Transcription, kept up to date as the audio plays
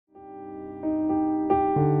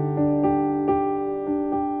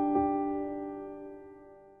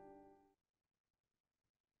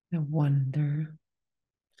wonder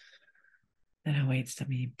that awaits to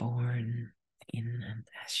be born in and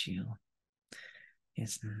as you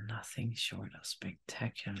is nothing short of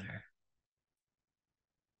spectacular.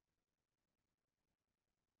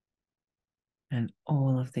 And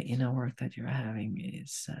all of the inner work that you're having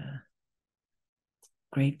is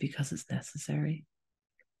great because it's necessary,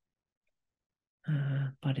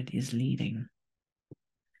 but it is leading.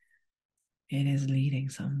 It is leading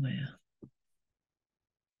somewhere.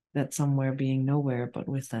 That somewhere being nowhere, but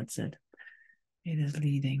with that said, it is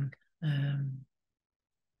leading to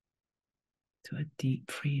a deep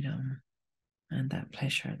freedom and that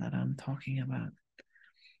pleasure that I'm talking about.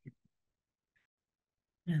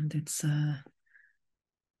 And it's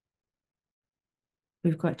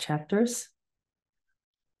we've got chapters.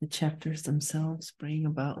 The chapters themselves bring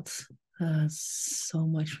about so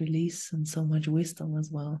much release and so much wisdom as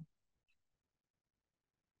well.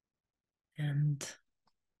 And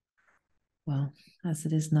well, as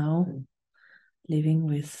it is now, living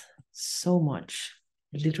with so much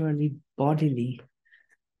literally bodily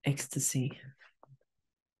ecstasy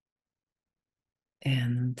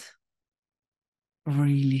and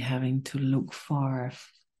really having to look far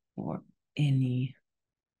for any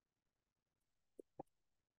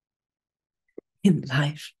in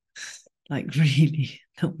life, like really,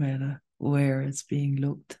 no matter where it's being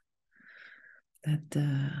looked, that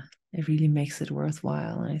it really makes it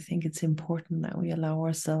worthwhile. And I think it's important that we allow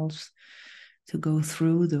ourselves to go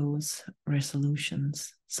through those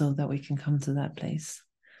resolutions so that we can come to that place,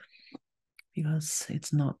 because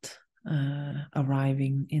it's not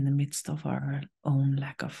arriving in the midst of our own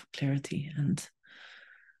lack of clarity and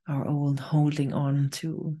our own holding on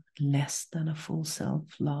to less than a full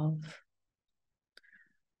self-love.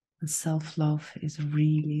 And self-love is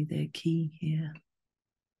really the key here.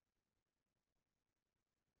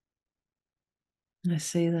 And I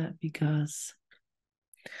say that because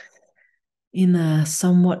in a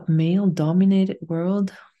somewhat male-dominated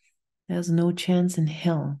world, there's no chance in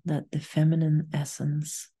hell that the feminine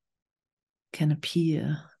essence can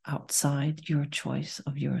appear outside your choice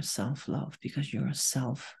of your self-love, because your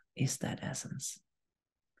self is that essence.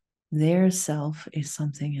 Their self is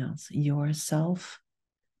something else. Your self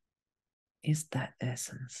is that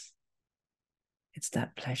essence. It's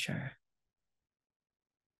that pleasure.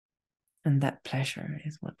 And that pleasure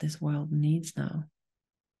is what this world needs now.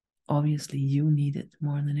 Obviously, you need it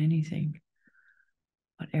more than anything,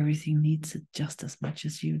 but everything needs it just as much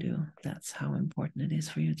as you do. That's how important it is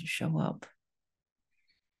for you to show up.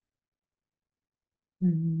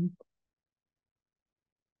 We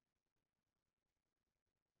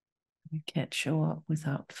can't show up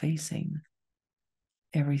without facing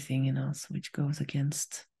everything in us which goes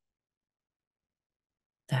against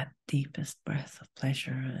that deepest breath of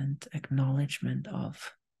pleasure and acknowledgement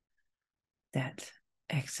of that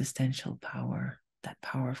existential power, that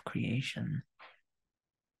power of creation,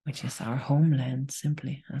 which is our homeland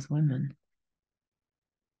simply as women.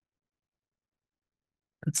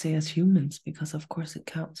 I could say as humans, because of course it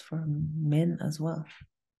counts for men as well.